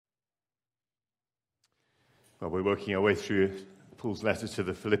Well, we're working our way through Paul's letter to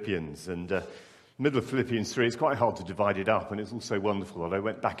the Philippians, and middle of Philippians 3, it's quite hard to divide it up, and it's also wonderful that I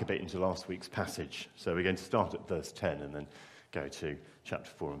went back a bit into last week's passage. So we're going to start at verse 10 and then go to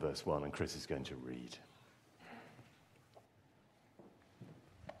chapter 4 and verse 1, and Chris is going to read.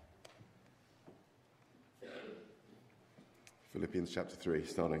 Philippians chapter 3,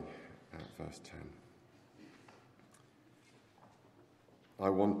 starting at verse 10. I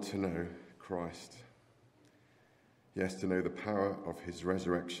want to know Christ. Yes, to know the power of his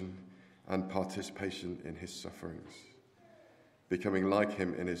resurrection and participation in his sufferings, becoming like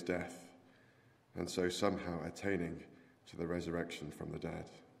him in his death, and so somehow attaining to the resurrection from the dead.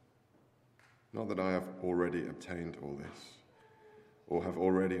 Not that I have already obtained all this, or have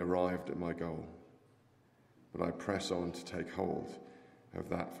already arrived at my goal, but I press on to take hold of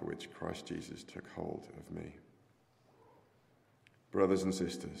that for which Christ Jesus took hold of me. Brothers and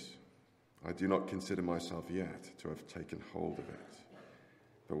sisters, I do not consider myself yet to have taken hold of it.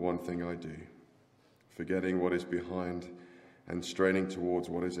 But one thing I do, forgetting what is behind and straining towards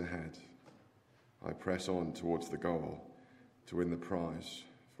what is ahead, I press on towards the goal to win the prize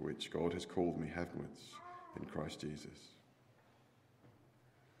for which God has called me heavenwards in Christ Jesus.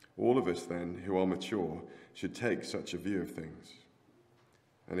 All of us then who are mature should take such a view of things.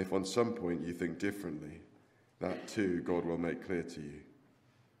 And if on some point you think differently, that too God will make clear to you.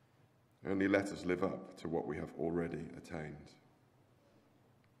 Only let us live up to what we have already attained.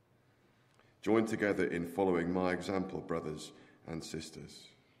 Join together in following my example, brothers and sisters.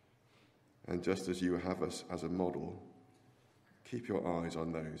 And just as you have us as a model, keep your eyes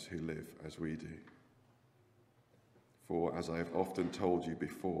on those who live as we do. For as I have often told you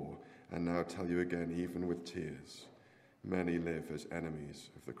before, and now tell you again even with tears, many live as enemies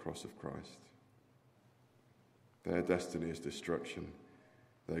of the cross of Christ. Their destiny is destruction.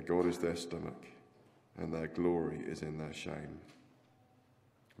 Their God is their stomach, and their glory is in their shame.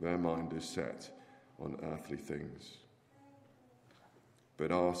 Their mind is set on earthly things.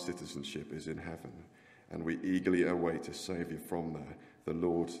 But our citizenship is in heaven, and we eagerly await a Saviour from there, the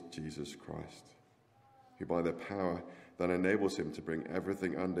Lord Jesus Christ, who by the power that enables him to bring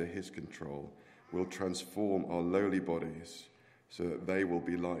everything under his control will transform our lowly bodies so that they will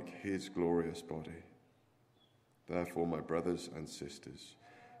be like his glorious body. Therefore, my brothers and sisters,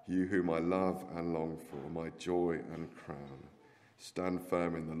 you whom I love and long for, my joy and crown, stand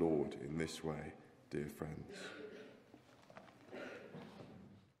firm in the Lord in this way, dear friends. It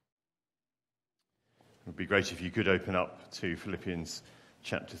would be great if you could open up to Philippians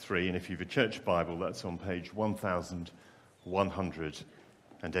chapter 3, and if you have a church Bible, that's on page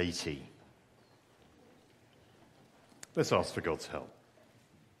 1180. Let's ask for God's help.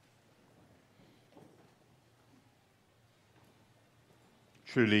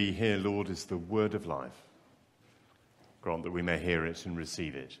 Truly, here, Lord, is the word of life. Grant that we may hear it and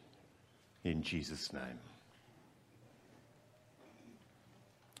receive it. In Jesus' name.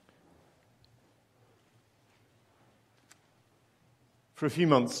 For a few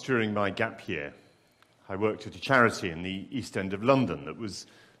months during my gap year, I worked at a charity in the East End of London that was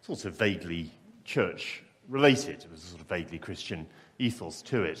sort of vaguely church-related. It was a sort of vaguely Christian ethos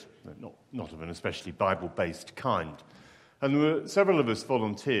to it, not of an especially Bible-based kind. And there were several of us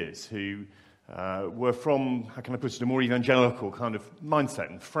volunteers who were from, how can I put it, a more evangelical kind of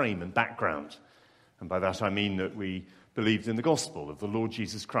mindset and frame and background. And by that I mean that we believed in the gospel of the Lord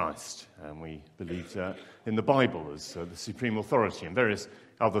Jesus Christ, and we believed in the Bible as the supreme authority and various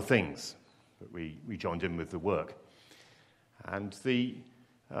other things. But we joined in with the work. And the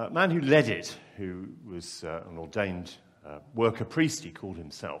man who led it, who was an ordained worker priest, he called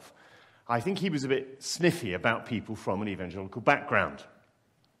himself, I think he was a bit sniffy about people from an evangelical background.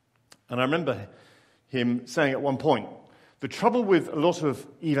 And I remember him saying at one point, the trouble with a lot of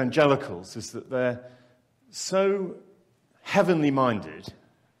evangelicals is that they're so heavenly minded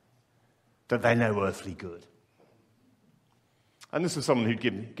that they know earthly good. And this was someone who'd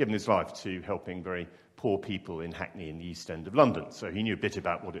given his life to helping very poor people in Hackney in the East End of London. So he knew a bit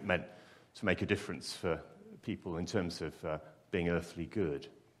about what it meant to make a difference for people in terms of being earthly good.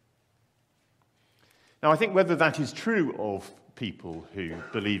 Now, I think whether that is true of people who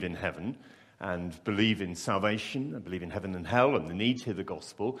believe in heaven and believe in salvation and believe in heaven and hell and the need to hear the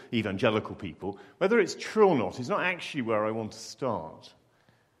gospel, evangelical people, whether it's true or not is not actually where I want to start.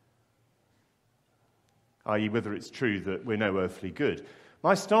 I.e., whether it's true that we're no earthly good.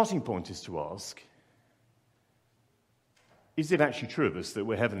 My starting point is to ask, is it actually true of us that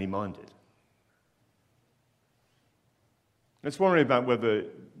we're heavenly minded? Let's worry about whether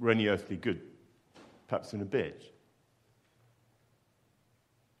we're any earthly good, perhaps in a bit.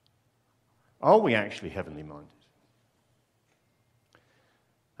 Are we actually heavenly minded?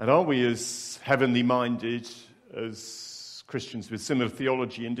 And are we as heavenly minded as Christians with similar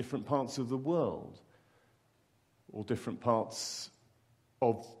theology in different parts of the world or different parts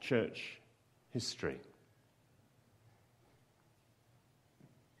of church history?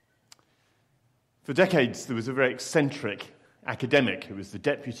 For decades, there was a very eccentric academic who was the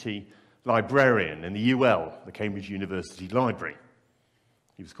deputy librarian in the UL, the Cambridge University Library.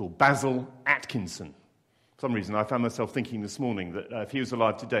 He was called Basil Atkinson. For some reason, I found myself thinking this morning that if he was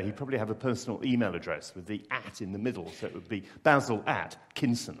alive today, he'd probably have a personal email address with the at in the middle, so it would be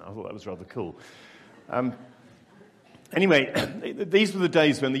Basil@Kinson. I thought that was rather cool. Anyway, these were the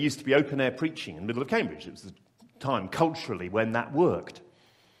days when there used to be open-air preaching in the middle of Cambridge. It was the time, culturally, when that worked.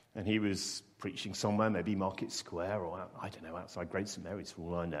 And he was preaching somewhere, maybe Market Square, or, I don't know, outside Great St Mary's, for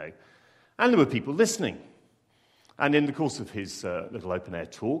all I know. And there were people listening. And in the course of his little open-air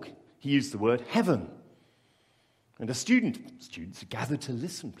talk, he used the word heaven. And students had gathered to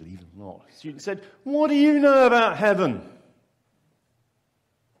listen, believe it or not. A student said, "What do you know about heaven?"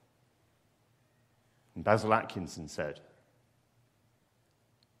 And Basil Atkinson said,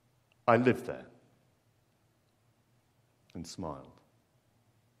 "I live there," and smiled.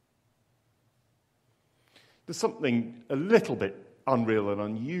 There's something a little bit unreal and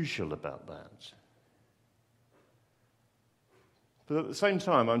unusual about that. But at the same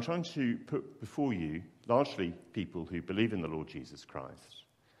time, I'm trying to put before you, largely people who believe in the Lord Jesus Christ,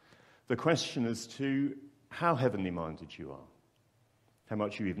 the question as to how heavenly minded you are, how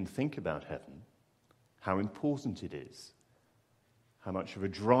much you even think about heaven, how important it is, how much of a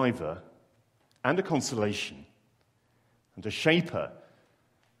driver and a consolation and a shaper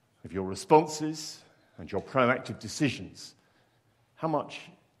of your responses and your proactive decisions, how much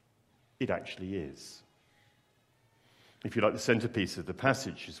it actually is. If you like, the centerpiece of the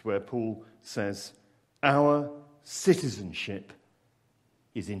passage is where Paul says, "Our citizenship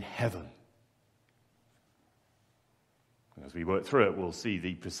is in heaven." And as we work through it, we'll see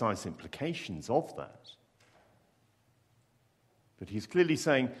the precise implications of that. But he's clearly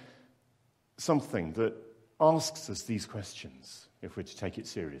saying something that asks us these questions if we're to take it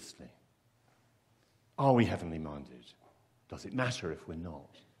seriously. Are we heavenly minded? Does it matter if we're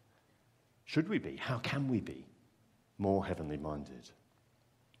not? Should we be? How can we be more heavenly minded?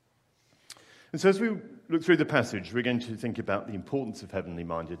 And so as we look through the passage, we're going to think about the importance of heavenly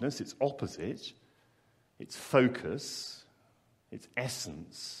mindedness, its opposite, its focus, its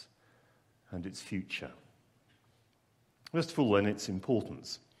essence, and its future. First of all, then, its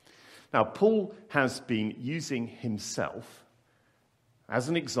importance. Now, Paul has been using himself as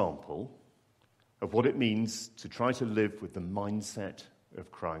an example of what it means to try to live with the mindset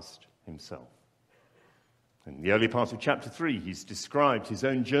of Christ himself. In the early part of chapter 3, he's described his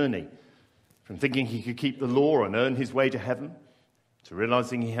own journey from thinking he could keep the law and earn his way to heaven to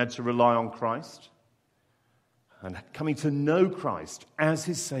realizing he had to rely on Christ and coming to know Christ as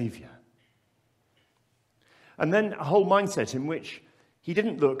his Savior. And then a whole mindset in which he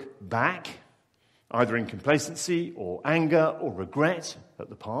didn't look back, either in complacency or anger or regret at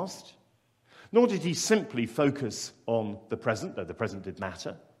the past, nor did he simply focus on the present, though the present did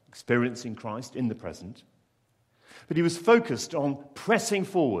matter, experiencing Christ in the present. But he was focused on pressing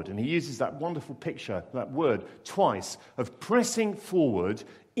forward, and he uses that wonderful picture, that word, twice, of pressing forward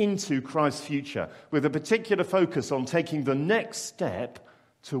into Christ's future, with a particular focus on taking the next step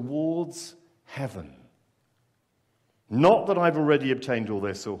towards heaven. Not that I've already obtained all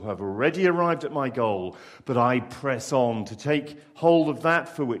this or have already arrived at my goal, but I press on to take hold of that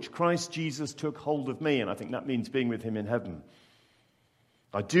for which Christ Jesus took hold of me, and I think that means being with him in heaven.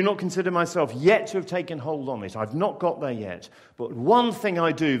 I do not consider myself yet to have taken hold on it. I've not got there yet. But one thing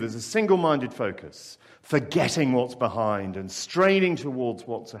I do, there's a single-minded focus, forgetting what's behind and straining towards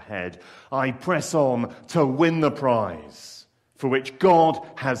what's ahead. I press on to win the prize for which God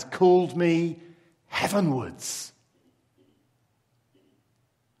has called me heavenwards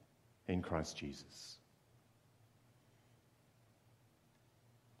in Christ Jesus.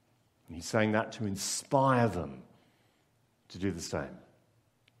 And he's saying that to inspire them to do the same.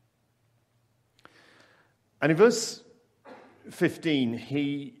 And in verse 15,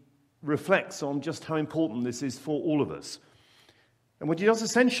 he reflects on just how important this is for all of us. And what he does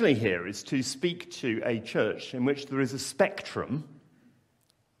essentially here is to speak to a church in which there is a spectrum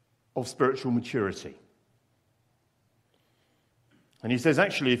of spiritual maturity. And he says,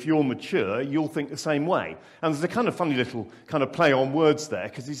 actually, if you're mature, you'll think the same way. And there's a kind of funny little kind of play on words there,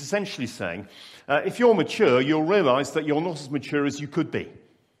 because he's essentially saying, if you're mature, you'll realize that you're not as mature as you could be.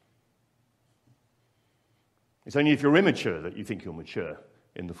 It's only if you're immature that you think you're mature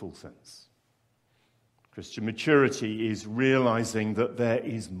in the full sense. Christian maturity is realizing that there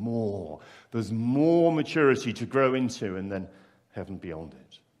is more. There's more maturity to grow into, and then heaven beyond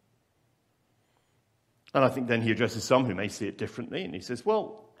it. And I think then he addresses some who may see it differently, and he says,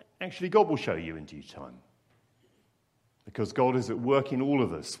 well, actually God will show you in due time. Because God is at work in all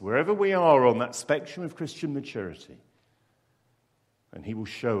of us, wherever we are on that spectrum of Christian maturity. And he will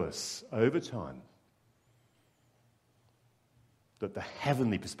show us over time that the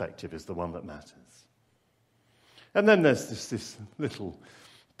heavenly perspective is the one that matters. And then there's this little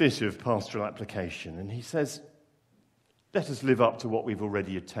bit of pastoral application, and he says, let us live up to what we've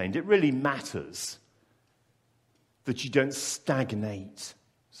already attained. It really matters that you don't stagnate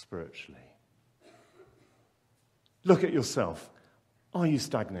spiritually. Look at yourself. Are you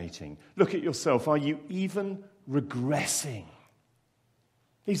stagnating? Look at yourself. Are you even regressing?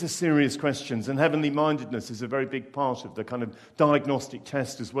 These are serious questions, and heavenly mindedness is a very big part of the kind of diagnostic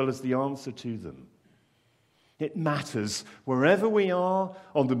test as well as the answer to them. It matters wherever we are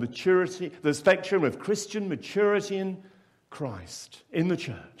on the spectrum of Christian maturity in Christ, in the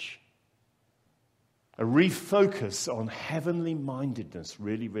church. A refocus on heavenly mindedness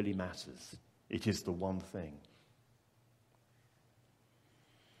really, really matters. It is the one thing.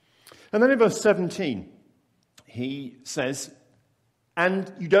 And then in verse 17, he says,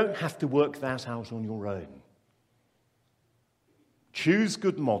 and you don't have to work that out on your own. Choose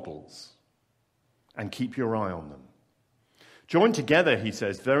good models and keep your eye on them. Join together, he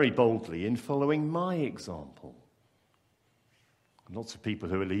says very boldly, in following my example. Lots of people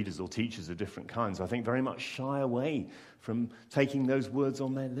who are leaders or teachers of different kinds, I think, very much shy away from taking those words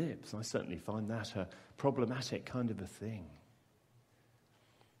on their lips. I certainly find that a problematic kind of a thing.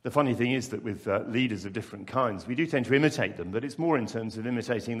 The funny thing is that with leaders of different kinds, we do tend to imitate them, but it's more in terms of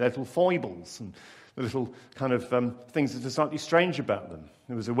imitating their little foibles and the little kind of things that are slightly strange about them.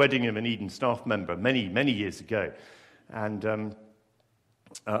 There was a wedding of an Eden staff member many, many years ago, and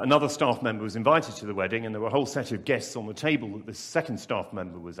another staff member was invited to the wedding, and there were a whole set of guests on the table that this second staff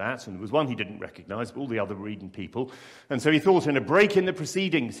member was at, and there was one he didn't recognise, but all the other were Eden people. And so he thought in a break in the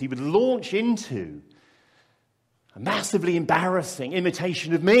proceedings he would launch into a massively embarrassing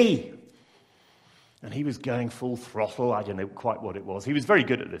imitation of me. And he was going full throttle. I don't know quite what it was. He was very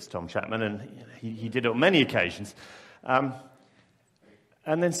good at this, Tom Chapman, and he did it on many occasions. And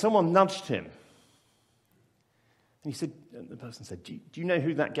then someone nudged him. And he said, the person said, do you know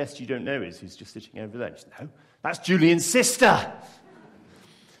who that guest you don't know is who's just sitting over there? He said, no, that's Julian's sister.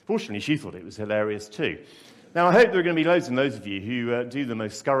 Fortunately, she thought it was hilarious too. Now, I hope there are going to be loads and loads of you who do the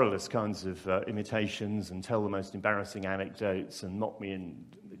most scurrilous kinds of imitations and tell the most embarrassing anecdotes and mock me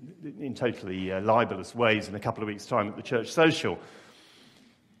in totally libelous ways in a couple of weeks' time at the church social.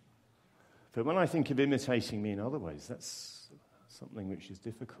 But when I think of imitating me in other ways, that's something which is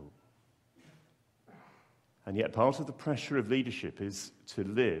difficult. And yet part of the pressure of leadership is to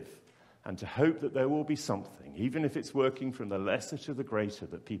live and to hope that there will be something, even if it's working from the lesser to the greater,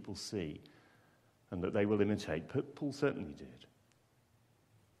 that people see and that they will imitate. Paul certainly did.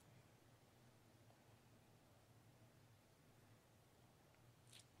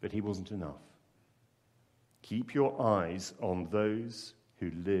 But he wasn't enough. Keep your eyes on those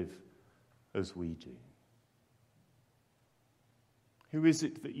who live as we do. Who is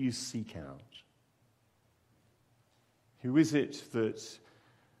it that you seek out? Who is it that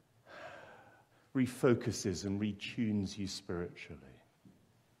refocuses and retunes you spiritually?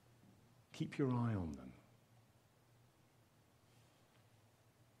 Keep your eye on them.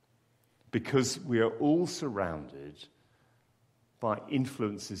 Because we are all surrounded by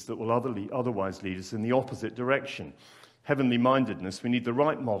influences that will otherwise lead us in the opposite direction. Heavenly mindedness, we need the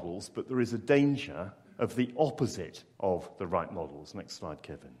right models, but there is a danger of the opposite of the right models. Next slide,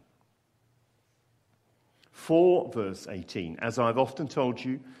 Kevin. 4 verse 18, as I've often told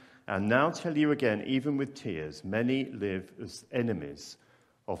you, and now tell you again, even with tears, many live as enemies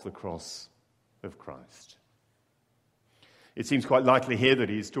of the cross of Christ. It seems quite likely here that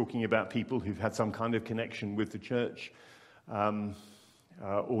he is talking about people who've had some kind of connection with the church or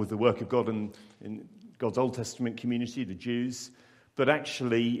with the work of God in God's Old Testament community, the Jews, but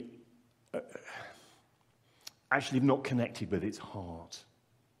actually not connected with its heart.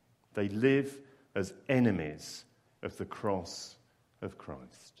 They live as enemies of the cross of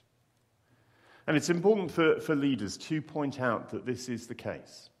Christ. And it's important for leaders to point out that this is the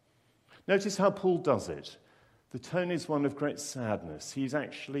case. Notice how Paul does it. The tone is one of great sadness. He's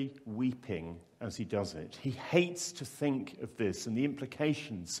actually weeping as he does it. He hates to think of this and the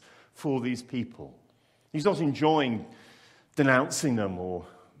implications for these people. He's not enjoying denouncing them or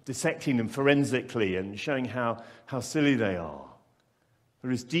dissecting them forensically and showing how silly they are.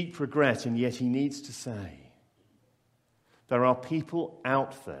 There is deep regret, and yet he needs to say, there are people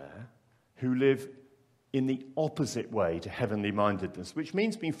out there who live in the opposite way to heavenly mindedness, which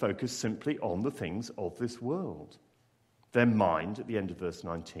means being focused simply on the things of this world. Their mind, at the end of verse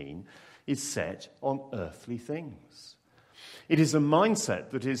 19, is set on earthly things. It is a mindset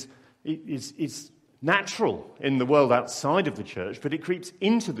that is natural in the world outside of the church, but it creeps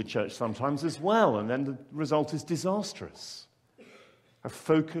into the church sometimes as well, and then the result is disastrous. A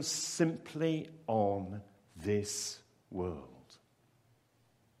focus simply on this world.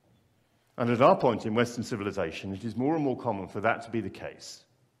 And at our point in Western civilization, it is more and more common for that to be the case.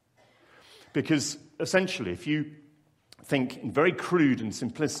 Because essentially, if you think in very crude and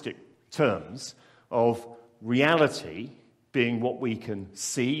simplistic terms of reality being what we can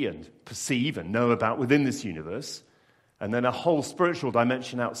see and perceive and know about within this universe, and then a whole spiritual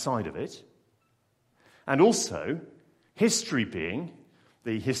dimension outside of it, and also history being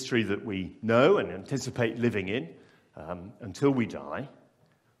the history that we know and anticipate living in until we die,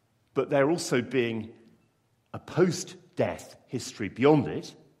 but there also being a post-death history beyond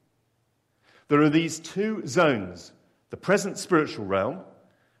it, there are these two zones, the present spiritual realm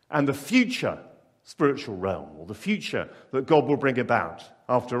and the future spiritual realm, or the future that God will bring about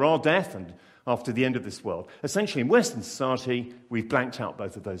after our death and after the end of this world. Essentially, in Western society, we've blanked out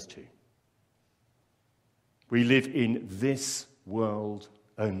both of those two. We live in this world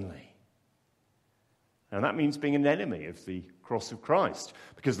only. And that means being an enemy of the cross of Christ,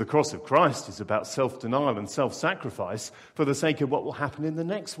 because the cross of Christ is about self-denial and self-sacrifice for the sake of what will happen in the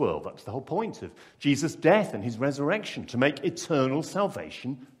next world. That's the whole point of Jesus' death and his resurrection, to make eternal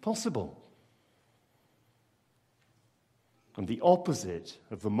salvation possible. And the opposite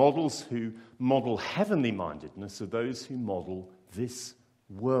of the models who model heavenly mindedness are those who model this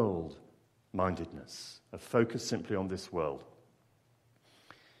world mindedness, a focus simply on this world.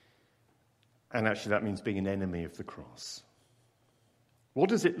 And actually that means being an enemy of the cross. What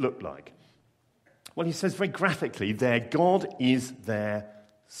does it look like? Well, he says very graphically, their God is their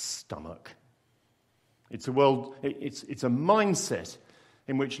stomach. It's a mindset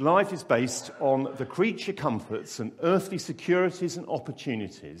in which life is based on the creature comforts and earthly securities and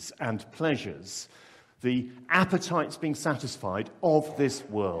opportunities and pleasures, the appetites being satisfied of this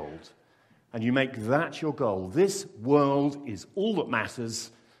world. And you make that your goal. This world is all that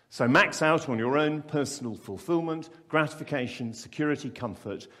matters. So max out on your own personal fulfillment, gratification, security,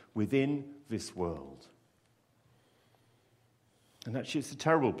 comfort within this world. And actually it's a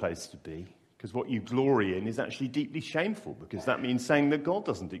terrible place to be, because what you glory in is actually deeply shameful, because that means saying that God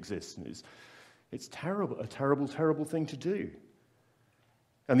doesn't exist. And it's terrible, a terrible, terrible thing to do.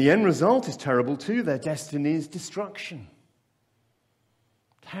 And the end result is terrible too. Their destiny is destruction.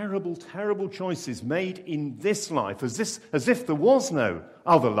 Terrible, terrible choices made in this life, as if there was no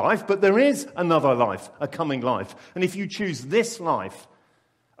other life, but there is another life, a coming life. And if you choose this life,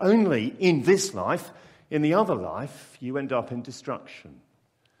 only in this life, in the other life, you end up in destruction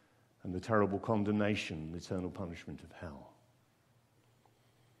and the terrible condemnation, the eternal punishment of hell.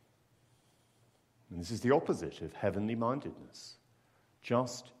 And this is the opposite of heavenly mindedness,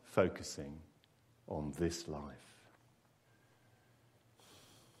 just focusing on this life.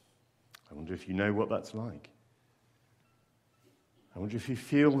 I wonder if you know what that's like. I wonder if you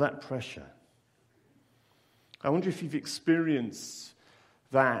feel that pressure. I wonder if you've experienced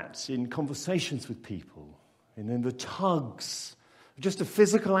that in conversations with people and in the tugs, just of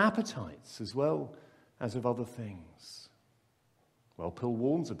physical appetites as well as of other things. Well, Paul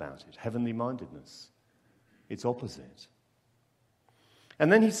warns about it, heavenly mindedness. It's opposite.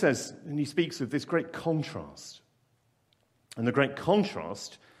 And then he says, and he speaks of this great contrast. And the great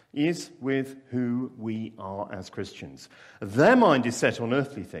contrast is with who we are as Christians. Their mind is set on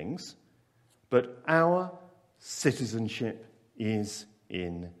earthly things, but our citizenship is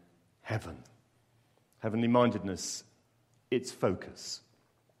in heaven. Heavenly mindedness, its focus.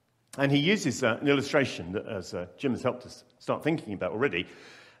 And he uses an illustration that, as Jim has helped us start thinking about already,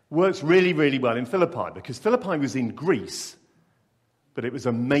 works really, really well in Philippi, because Philippi was in Greece, but it was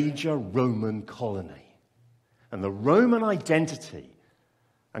a major Roman colony. And the Roman identity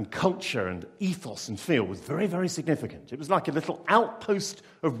and culture and ethos and feel was very, very significant. It was like a little outpost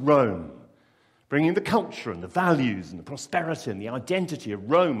of Rome, bringing the culture and the values and the prosperity and the identity of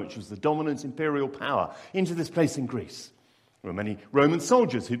Rome, which was the dominant imperial power, into this place in Greece. There were many Roman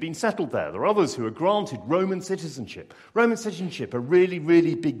soldiers who'd been settled there. There were others who were granted Roman citizenship. Roman citizenship, a really,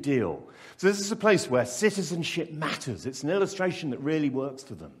 really big deal. So this is a place where citizenship matters. It's an illustration that really works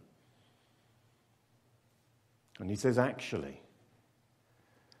for them. And he says, actually,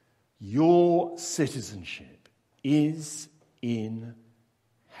 your citizenship is in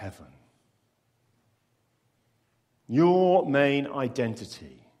heaven. Your main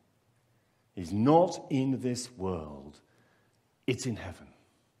identity is not in this world, it's in heaven.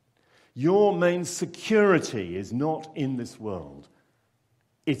 Your main security is not in this world,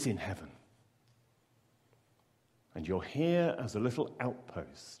 it's in heaven. And you're here as a little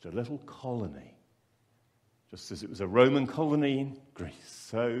outpost, a little colony. Just as it was a Roman colony in Greece,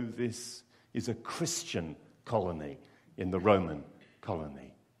 so this is a Christian colony in the Roman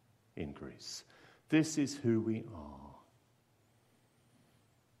colony in Greece. This is who we are.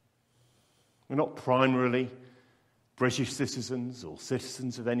 We're not primarily British citizens or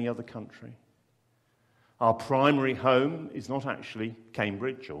citizens of any other country. Our primary home is not actually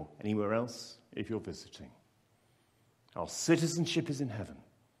Cambridge or anywhere else if you're visiting. Our citizenship is in heaven.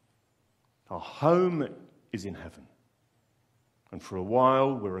 Our home is in heaven. And for a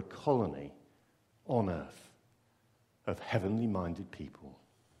while, we're a colony on earth of heavenly minded people.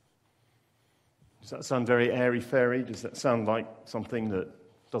 Does that sound very airy-fairy? Does that sound like something that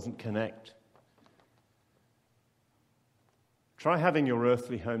doesn't connect? Try having your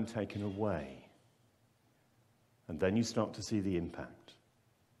earthly home taken away, and then you start to see the impact.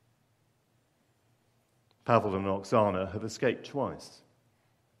 Pavel and Oksana have escaped twice.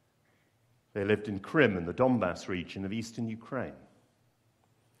 They lived in Crimea in the Donbass region of eastern Ukraine.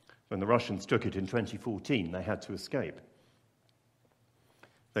 When the Russians took it in 2014, they had to escape.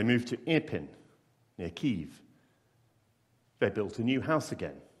 They moved to Irpin, near Kyiv. They built a new house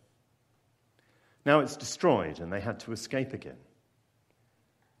again. Now it's destroyed, and they had to escape again.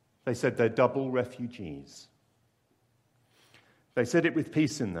 They said they're double refugees. They said it with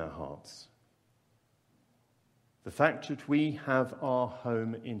peace in their hearts. The fact that we have our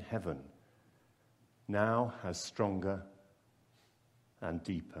home in heaven now has stronger and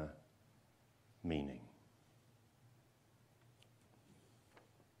deeper meaning.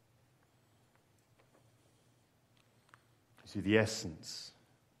 You see, the essence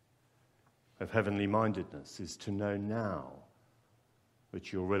of heavenly mindedness is to know now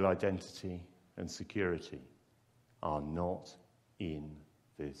that your real identity and security are not in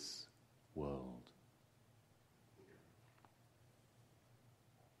this world.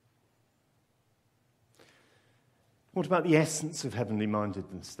 What about the essence of heavenly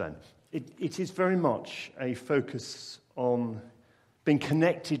mindedness then? It is very much a focus on being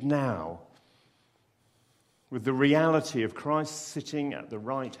connected now with the reality of Christ sitting at the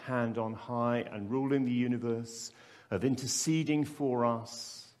right hand on high and ruling the universe, of interceding for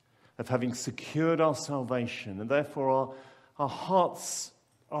us, of having secured our salvation, and therefore our hearts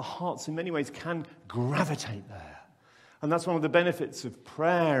in many ways can gravitate there. And that's one of the benefits of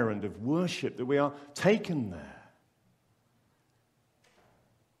prayer and of worship, that we are taken there.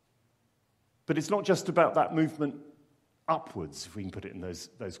 But it's not just about that movement upwards, if we can put it in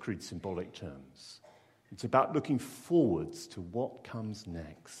those crude symbolic terms. It's about looking forwards to what comes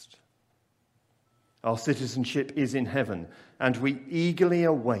next. Our citizenship is in heaven, and we eagerly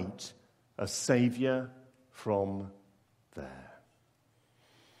await a Saviour from there.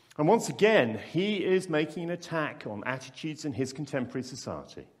 And once again, he is making an attack on attitudes in his contemporary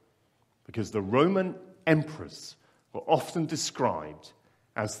society, because the Roman emperors were often described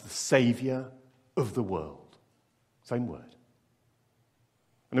as the saviour of the world. Same word.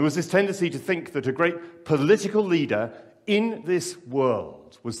 And there was this tendency to think that a great political leader in this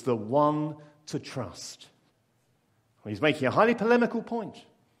world was the one to trust. Well, he's making a highly polemical point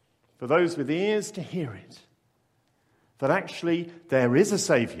for those with ears to hear it, that actually there is a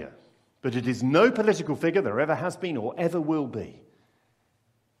saviour, but it is no political figure there ever has been or ever will be.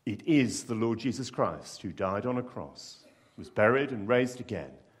 It is the Lord Jesus Christ, who died on a cross, was buried and raised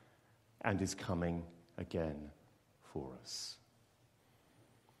again, and is coming again for us.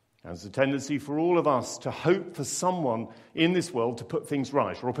 There's a tendency for all of us to hope for someone in this world to put things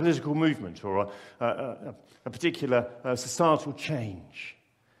right, or a political movement, or a particular societal change.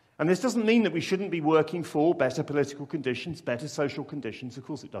 And this doesn't mean that we shouldn't be working for better political conditions, better social conditions. Of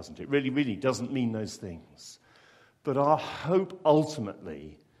course it doesn't. It really, really doesn't mean those things. But our hope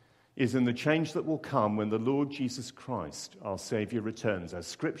ultimately is in the change that will come when the Lord Jesus Christ, our Saviour, returns, as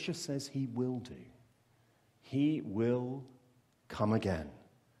Scripture says he will do. He will come again.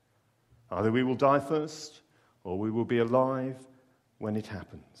 Either we will die first, or we will be alive when it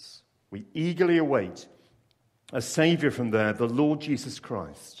happens. We eagerly await a Saviour from there, the Lord Jesus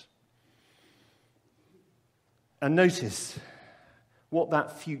Christ. And notice what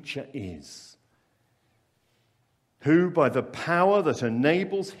that future is. Who, by the power that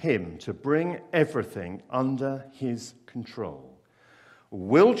enables him to bring everything under his control,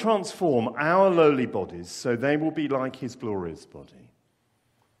 will transform our lowly bodies so they will be like his glorious body,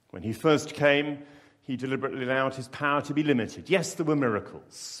 When he first came, he deliberately allowed his power to be limited. Yes, there were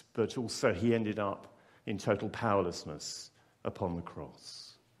miracles, but also he ended up in total powerlessness upon the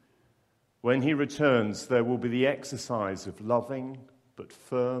cross. When he returns, there will be the exercise of loving, but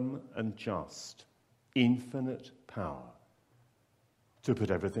firm and just, infinite power to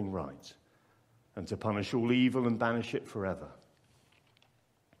put everything right and to punish all evil and banish it forever.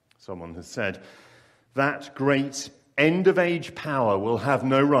 Someone has said, that great end-of-age power will have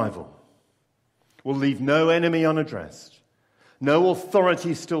no rival, will leave no enemy unaddressed, no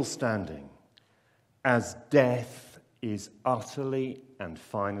authority still standing, as death is utterly and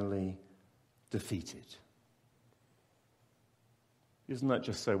finally defeated. Isn't that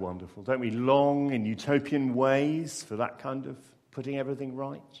just so wonderful? Don't we long in utopian ways for that kind of putting everything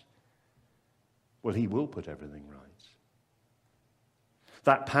right? Well, he will put everything right.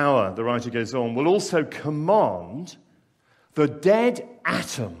 That power, the writer goes on, will also command the dead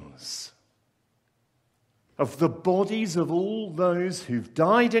atoms of the bodies of all those who've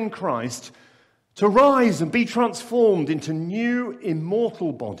died in Christ to rise and be transformed into new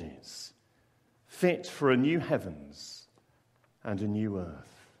immortal bodies, fit for a new heavens and a new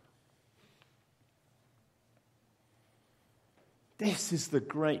earth. This is the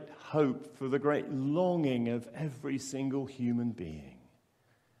great hope for the great longing of every single human being.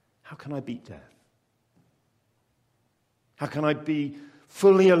 How can I beat death? How can I be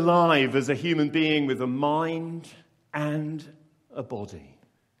fully alive as a human being with a mind and a body?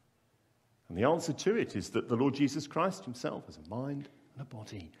 And the answer to it is that the Lord Jesus Christ himself has a mind and a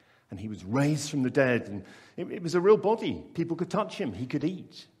body. And he was raised from the dead. And it was a real body. People could touch him. He could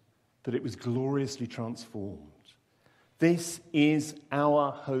eat. But it was gloriously transformed. This is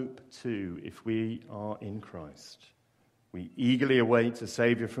our hope too, if we are in Christ. We eagerly await a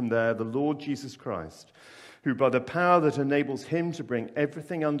Saviour from there, the Lord Jesus Christ, who by the power that enables him to bring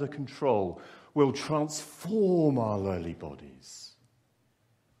everything under control will transform our lowly bodies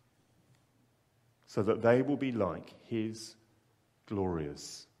so that they will be like his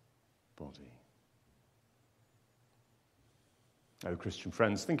glorious body. Oh, Christian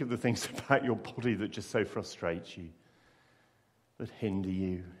friends, think of the things about your body that just so frustrate you, that hinder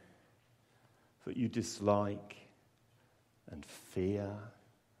you, that you dislike and fear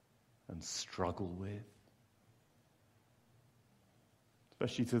and struggle with.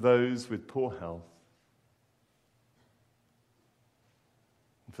 Especially to those with poor health.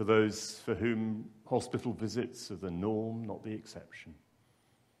 And for those for whom hospital visits are the norm, not the exception.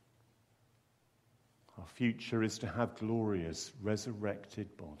 Our future is to have glorious,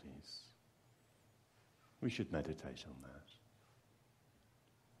 resurrected bodies. We should meditate on that.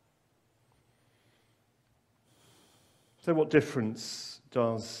 So what difference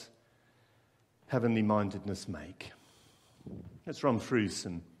does heavenly mindedness make? Let's run through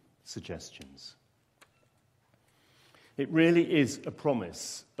some suggestions. It really is a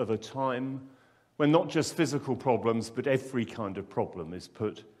promise of a time when not just physical problems, but every kind of problem is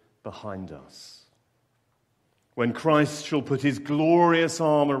put behind us. When Christ shall put his glorious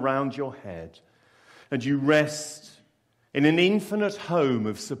arm around your head and you rest in an infinite home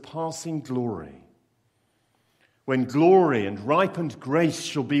of surpassing glory. When glory and ripened grace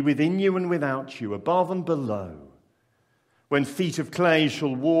shall be within you and without you, above and below. When feet of clay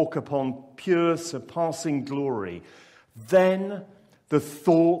shall walk upon pure, surpassing glory, then the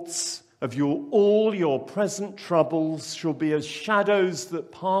thoughts of all your present troubles shall be as shadows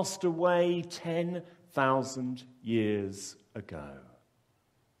that passed away 10,000 years ago.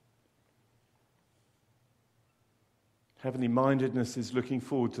 Heavenly mindedness is looking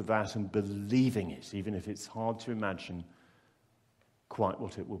forward to that and believing it, even if it's hard to imagine quite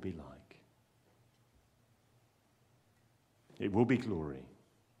what it will be like. It will be glory.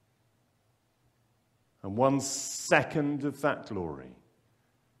 And 1 second of that glory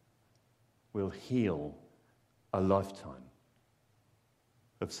will heal a lifetime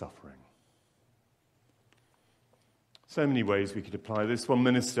of suffering. So many ways we could apply this. One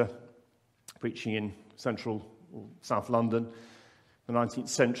minister preaching in central or South London, the 19th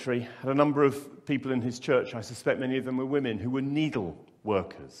century, had a number of people in his church, I suspect many of them were women, who were needle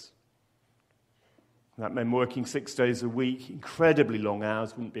workers. That meant working 6 days a week, incredibly long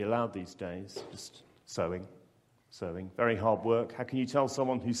hours, wouldn't be allowed these days, just sewing, very hard work. How can you tell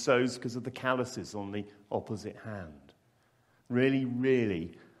someone who sews because of the calluses on the opposite hand? Really,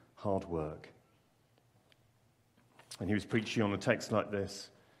 really hard work. And he was preaching on a text like this.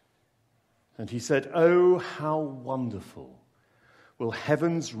 And he said, "Oh, how wonderful will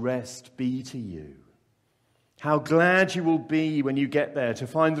heaven's rest be to you. How glad you will be when you get there to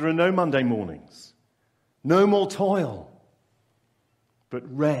find there are no Monday mornings, no more toil, but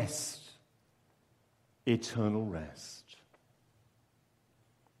rest, eternal rest.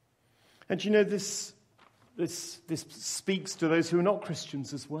 And you know, this speaks to those who are not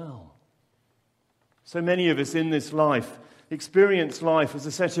Christians as well. So many of us in this life experience life as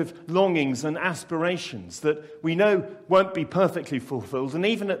a set of longings and aspirations that we know won't be perfectly fulfilled, and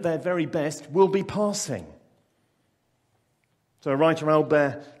even at their very best will be passing. So writer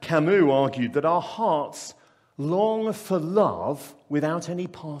Albert Camus argued that our hearts long for love without any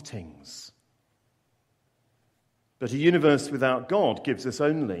partings. But a universe without God gives us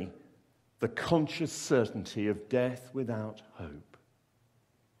only the conscious certainty of death without hope.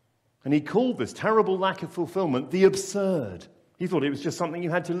 And he called this terrible lack of fulfillment the absurd. He thought it was just something you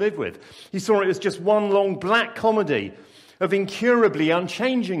had to live with. He saw it as just one long black comedy of incurably,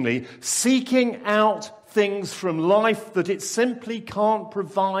 unchangingly seeking out things from life that it simply can't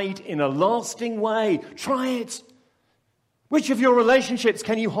provide in a lasting way. Try it. Which of your relationships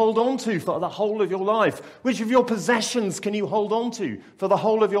can you hold on to for the whole of your life? Which of your possessions can you hold on to for the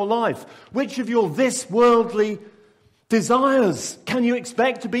whole of your life? Which of your this worldly desires can you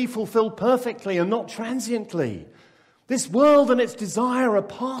expect to be fulfilled perfectly and not transiently? This world and its desire are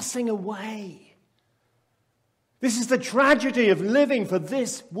passing away. This is the tragedy of living for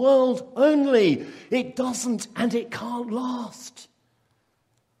this world only. It doesn't and it can't last.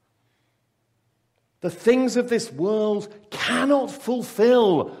 The things of this world cannot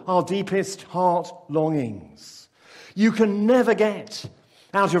fulfill our deepest heart longings. You can never get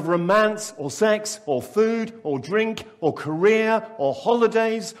out of romance or sex or food or drink or career or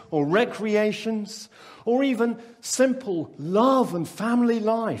holidays or recreations or even simple love and family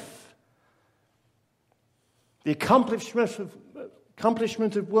life. The accomplishment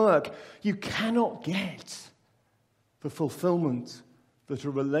of work, you cannot get the fulfillment that a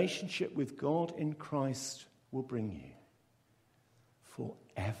relationship with God in Christ will bring you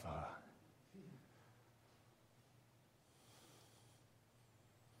forever.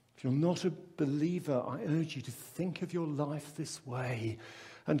 If you're not a believer, I urge you to think of your life this way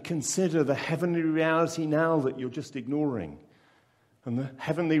and consider the heavenly reality now that you're just ignoring and the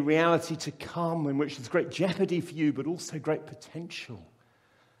heavenly reality to come in which there's great jeopardy for you but also great potential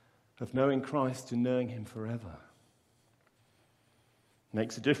of knowing Christ and knowing him forever. It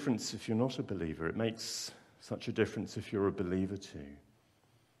makes a difference if you're not a believer. It makes such a difference if you're a believer too.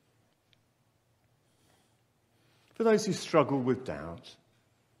 For those who struggle with doubt,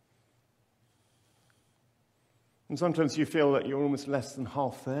 and sometimes you feel that you're almost less than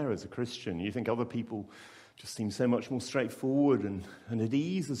half there as a Christian. You think other people just seem so much more straightforward and at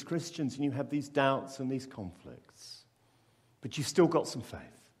ease as Christians, and you have these doubts and these conflicts. But you've still got some faith.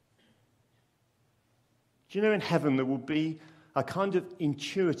 Do you know in heaven there will be a kind of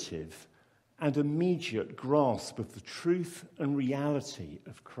intuitive and immediate grasp of the truth and reality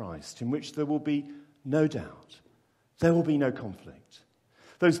of Christ, in which there will be no doubt. There will be no conflict.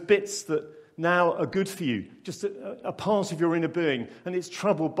 Those bits that now are good for you, just a part of your inner being, and it's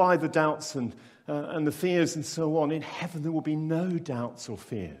troubled by the doubts and the fears and so on. In heaven there will be no doubts or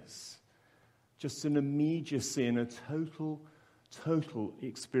fears. Just an immediacy and a total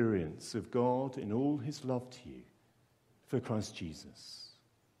experience of God in all his love to you for Christ Jesus.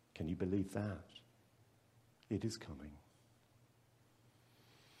 Can you believe that? It is coming.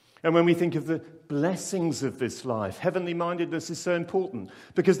 And when we think of the blessings of this life, heavenly mindedness is so important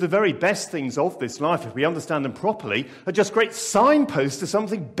because the very best things of this life, if we understand them properly, are just great signposts to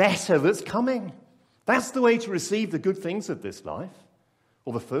something better that's coming. That's the way to receive the good things of this life,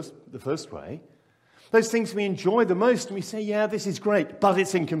 or the first way. Those things we enjoy the most and we say, yeah, this is great, but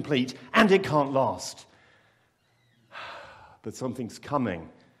it's incomplete and it can't last. But something's coming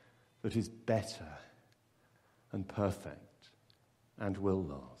that is better and perfect and will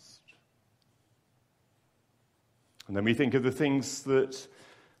last. And then we think of the things that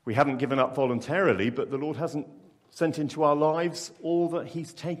we haven't given up voluntarily, but the Lord hasn't sent into our lives, or that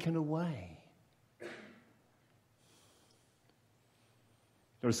he's taken away.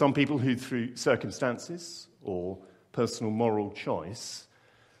 There are some people who, through circumstances or personal moral choice,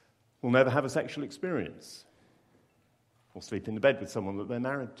 will never have a sexual experience or sleep in the bed with someone that they're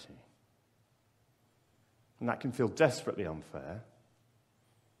married to. And that can feel desperately unfair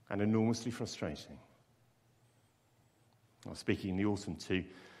and enormously frustrating. I was speaking in the autumn to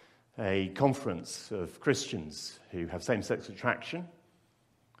a conference of Christians who have same-sex attraction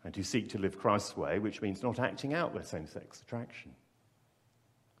and who seek to live Christ's way, which means not acting out their same-sex attraction.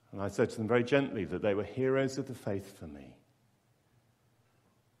 And I said to them very gently that they were heroes of the faith for me.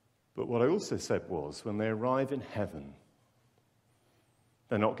 But what I also said was, when they arrive in heaven,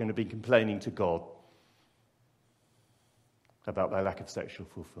 they're not going to be complaining to God about their lack of sexual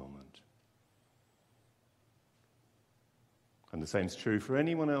fulfillment. And the same is true for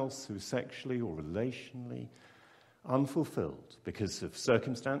anyone else who is sexually or relationally unfulfilled because of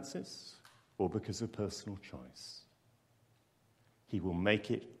circumstances or because of personal choice. He will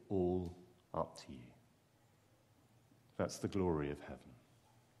make it all up to you. That's the glory of heaven.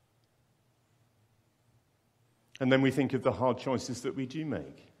 And then we think of the hard choices that we do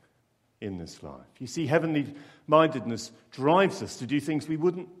make in this life. You see, heavenly mindedness drives us to do things we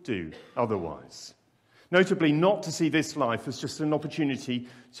wouldn't do otherwise. Notably, not to see this life as just an opportunity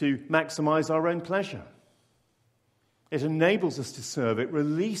to maximize our own pleasure. It enables us to serve. It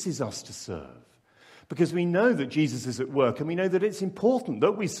releases us to serve. Because we know that Jesus is at work, and we know that it's important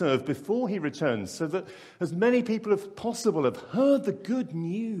that we serve before he returns, so that as many people as possible have heard the good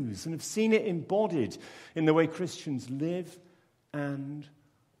news and have seen it embodied in the way Christians live and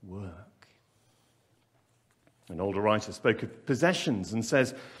work. An older writer spoke of possessions and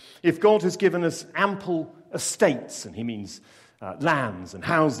says, if God has given us ample estates, and he means lands and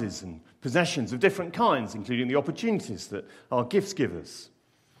houses and possessions of different kinds, including the opportunities that our gifts give us,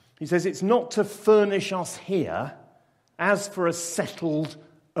 he says it's not to furnish us here as for a settled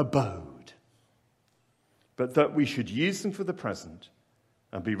abode, but that we should use them for the present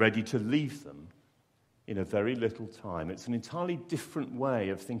and be ready to leave them in a very little time. It's an entirely different way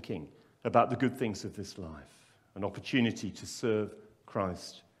of thinking about the good things of this life, an opportunity to serve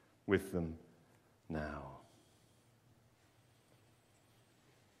Christ with them now.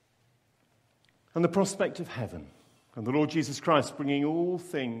 And the prospect of heaven, and the Lord Jesus Christ bringing all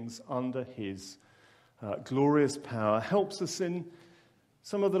things under his glorious power, helps us in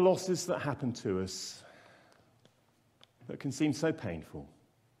some of the losses that happen to us that can seem so painful.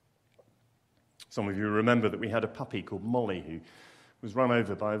 Some of you remember that we had a puppy called Molly who was run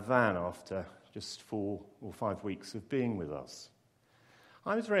over by a van after just 4 or 5 weeks of being with us.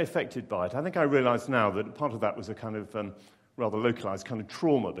 I was very affected by it. I think I realise now that part of that was a kind of rather localised kind of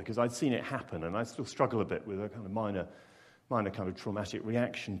trauma, because I'd seen it happen, and I still struggle a bit with a kind of minor kind of traumatic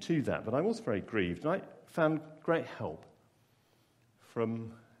reaction to that. But I was very grieved, and I found great help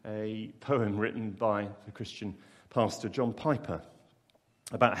from a poem written by the Christian pastor John Piper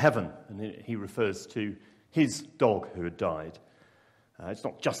about heaven, and he refers to his dog who had died. It's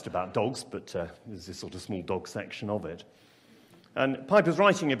not just about dogs, but there's this sort of small dog section of it. And Piper's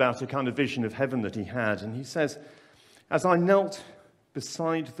writing about a kind of vision of heaven that he had, and he says, as I knelt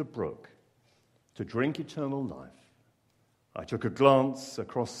beside the brook to drink eternal life, I took a glance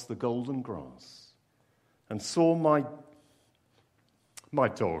across the golden grass and saw my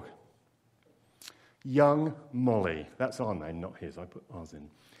dog, young Molly. That's our name, not his. I put ours in.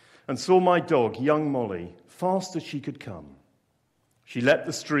 And saw my dog, young Molly, fast as she could come. She leapt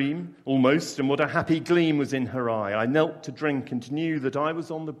the stream, almost, and what a happy gleam was in her eye. I knelt to drink and knew that I was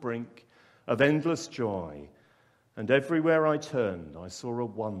on the brink of endless joy, and everywhere I turned, I saw a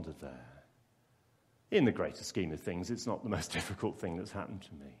wonder there. In the greater scheme of things, it's not the most difficult thing that's happened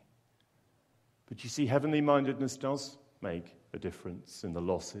to me. But you see, heavenly mindedness does make a difference in the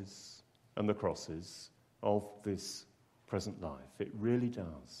losses and the crosses of this present life. It really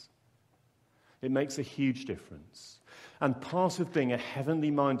does. It makes a huge difference. And part of being a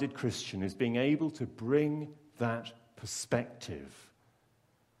heavenly minded Christian is being able to bring that perspective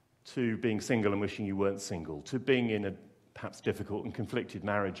to being single and wishing you weren't single, to being in a perhaps difficult and conflicted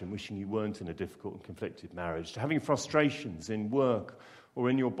marriage and wishing you weren't in a difficult and conflicted marriage, to having frustrations in work or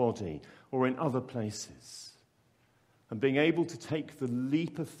in your body or in other places, and being able to take the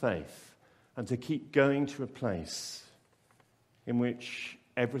leap of faith and to keep going to a place in which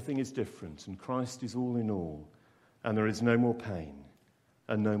everything is different and Christ is all in all, and there is no more pain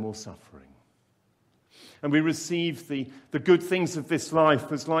and no more suffering. And we receive the good things of this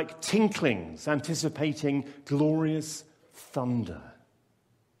life as like tinklings anticipating glorious thunder.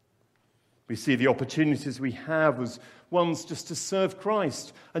 We see the opportunities we have as ones just to serve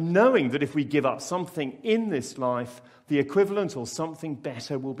Christ, and knowing that if we give up something in this life, the equivalent or something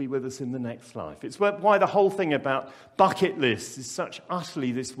better will be with us in the next life. It's why the whole thing about bucket lists is such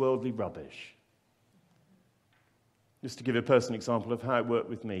utterly this worldly rubbish. Just to give a personal example of how it worked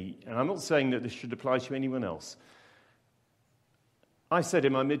with me, and I'm not saying that this should apply to anyone else. I said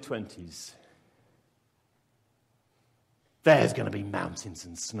in my mid-20s, there's going to be mountains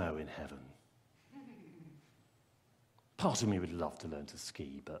and snow in heaven. Part of me would love to learn to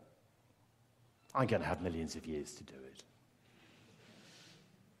ski, but I'm going to have millions of years to do it.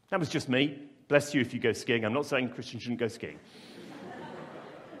 That was just me. Bless you if you go skiing. I'm not saying Christians shouldn't go skiing.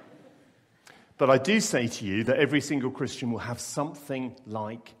 But I do say to you that every single Christian will have something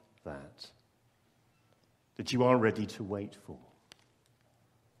like that that you are ready to wait for.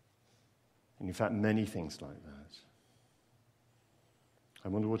 And in fact, many things like that. I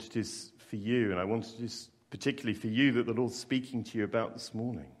wonder what it is for you, and I wonder it is particularly for you that the Lord's speaking to you about this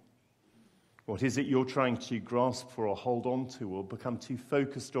morning. What is it you're trying to grasp for or hold on to or become too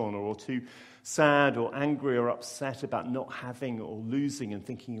focused on or too sad or angry or upset about not having or losing and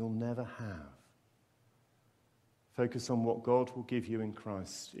thinking you'll never have? Focus on what God will give you in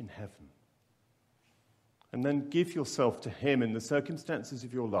Christ in heaven. And then give yourself to him in the circumstances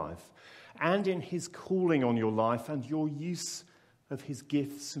of your life and in his calling on your life and your use of his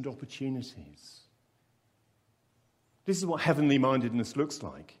gifts and opportunities. This is what heavenly mindedness looks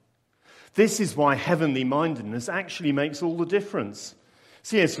like. This is why heavenly mindedness actually makes all the difference.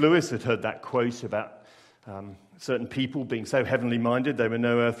 C.S. Lewis had heard that quote about certain people being so heavenly minded they were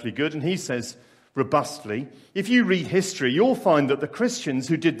no earthly good, and he says robustly, if you read history, you'll find that the Christians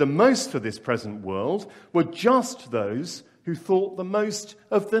who did the most for this present world were just those who thought the most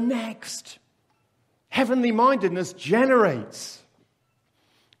of the next. Heavenly mindedness generates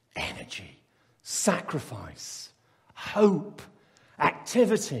energy, sacrifice, hope,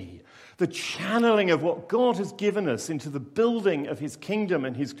 activity, the channeling of what God has given us into the building of his kingdom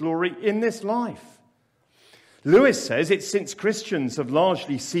and his glory in this life. Lewis says it's since Christians have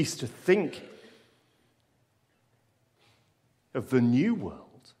largely ceased to think of the new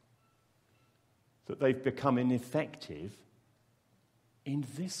world that they've become ineffective in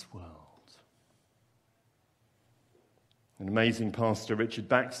this world. An amazing pastor, Richard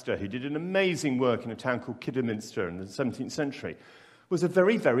Baxter, who did an amazing work in a town called Kidderminster in the 17th century, was a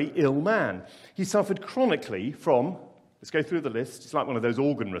very, very ill man. He suffered chronically from, let's go through the list, it's like one of those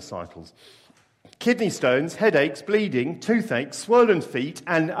organ recitals, kidney stones, headaches, bleeding, toothache, swollen feet,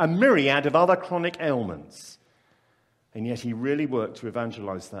 and a myriad of other chronic ailments. And yet he really worked to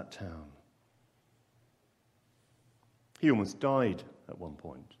evangelize that town. He almost died at one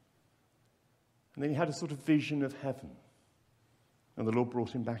point. And then he had a sort of vision of heaven. And the Lord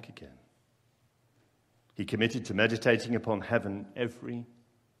brought him back again. He committed to meditating upon heaven every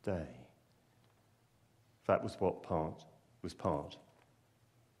day. That was what part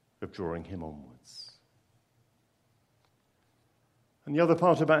of drawing him onwards. And the other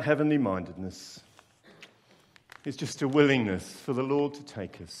part about heavenly mindedness is just a willingness for the Lord to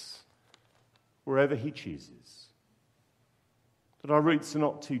take us wherever he chooses. That our roots are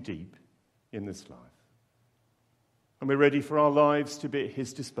not too deep in this life. And we're ready for our lives to be at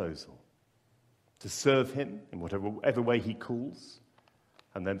his disposal, to serve him in whatever way he calls,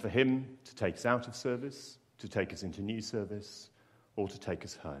 and then for him to take us out of service, to take us into new service, or to take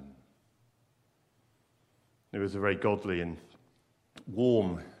us home. There was a very godly and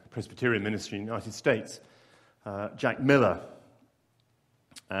warm Presbyterian ministry in the United States, Jack Miller,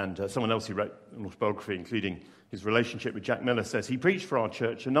 and someone else who wrote an autobiography including his relationship with Jack Miller says he preached for our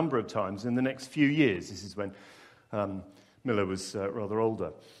church a number of times in the next few years. This is when Miller was rather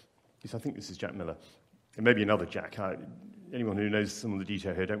older. I think this is Jack Miller. It may be another Jack. Anyone who knows some of the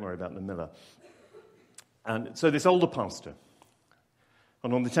detail here, don't worry about the Miller. And so this older pastor,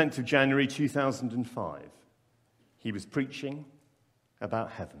 and on the 10th of January 2005, he was preaching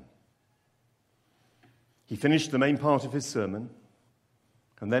about heaven. He finished the main part of his sermon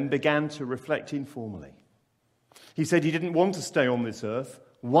and then began to reflect informally. He said he didn't want to stay on this earth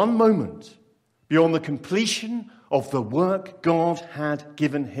one moment beyond the completion of the work God had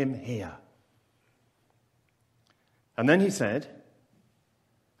given him here. And then he said,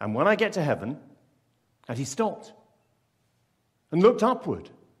 and when I get to heaven, and he stopped and looked upward.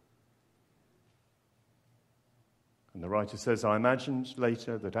 And the writer says, I imagined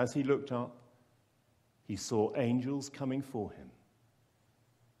later that as he looked up, he saw angels coming for him.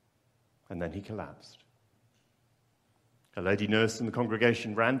 And then he collapsed. A lady nurse in the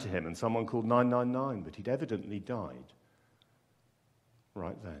congregation ran to him and someone called 999, but he'd evidently died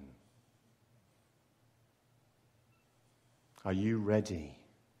right then. Are you ready?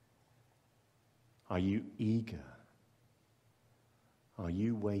 Are you eager? Are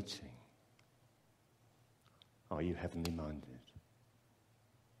you waiting? Are you heavenly minded?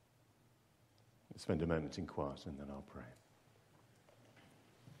 Let's spend a moment in quiet and then I'll pray.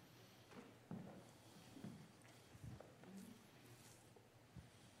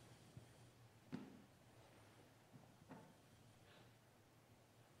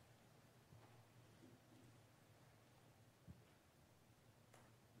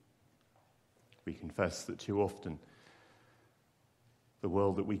 We confess that too often the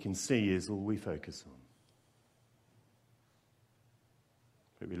world that we can see is all we focus on.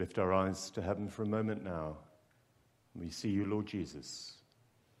 But we lift our eyes to heaven for a moment now, and we see you, Lord Jesus,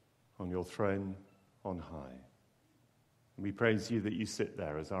 on your throne, on high. And we praise you that you sit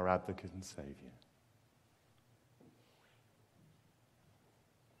there as our advocate and Saviour.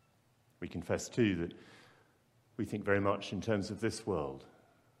 We confess too that we think very much in terms of this world,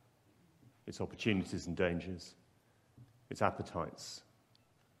 its opportunities and dangers, its appetites,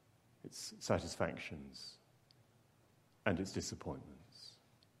 its satisfactions, and its disappointments.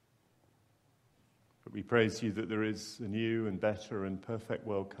 But we praise you that there is a new and better and perfect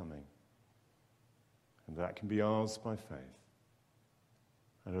world coming, and that can be ours by faith.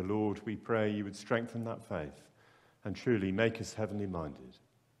 And, O Lord, we pray you would strengthen that faith and truly make us heavenly minded,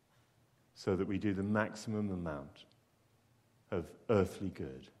 so that we do the maximum amount of earthly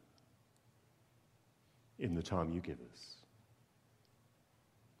good in the time you give us.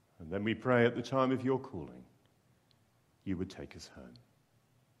 And then we pray at the time of your calling, you would take us home.